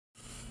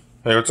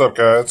Hey, what's up,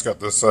 guys? Got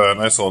this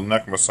nice little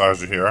neck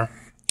massager here.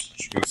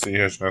 As you can see, it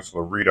has a nice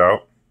little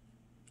readout.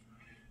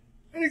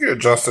 And you can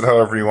adjust it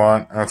however you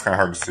want. It's kind of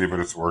hard to see, but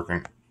it's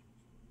working.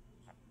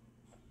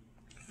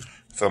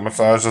 So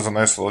massage does a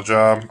nice little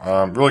job.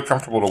 Really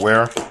comfortable to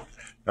wear.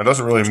 Now, it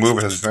doesn't really move.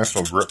 It has these nice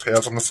little grip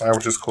pads on the side,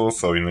 which is cool.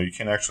 So, you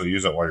can actually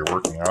use it while you're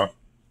working out.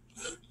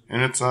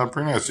 And it's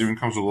pretty nice. It even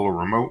comes with a little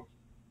remote.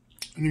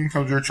 And even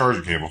comes with your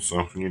charging cable.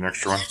 So, if you need an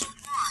extra one.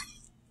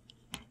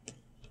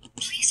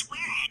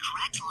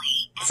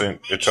 So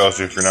it tells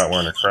you if you're not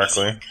wearing it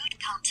correctly.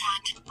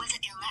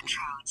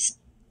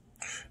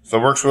 So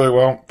it works really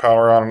well.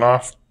 Power on and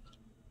off.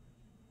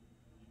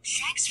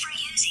 Thanks for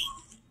using.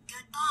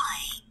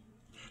 Goodbye.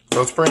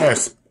 So it's pretty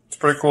nice. It's a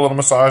pretty cool little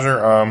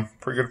massager.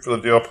 Pretty good for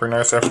the deal. Pretty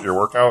nice after your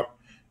workout.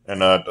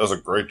 And does a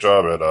great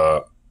job at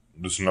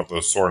loosening up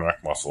those sore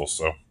neck muscles.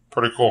 So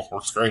pretty cool.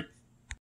 Works great.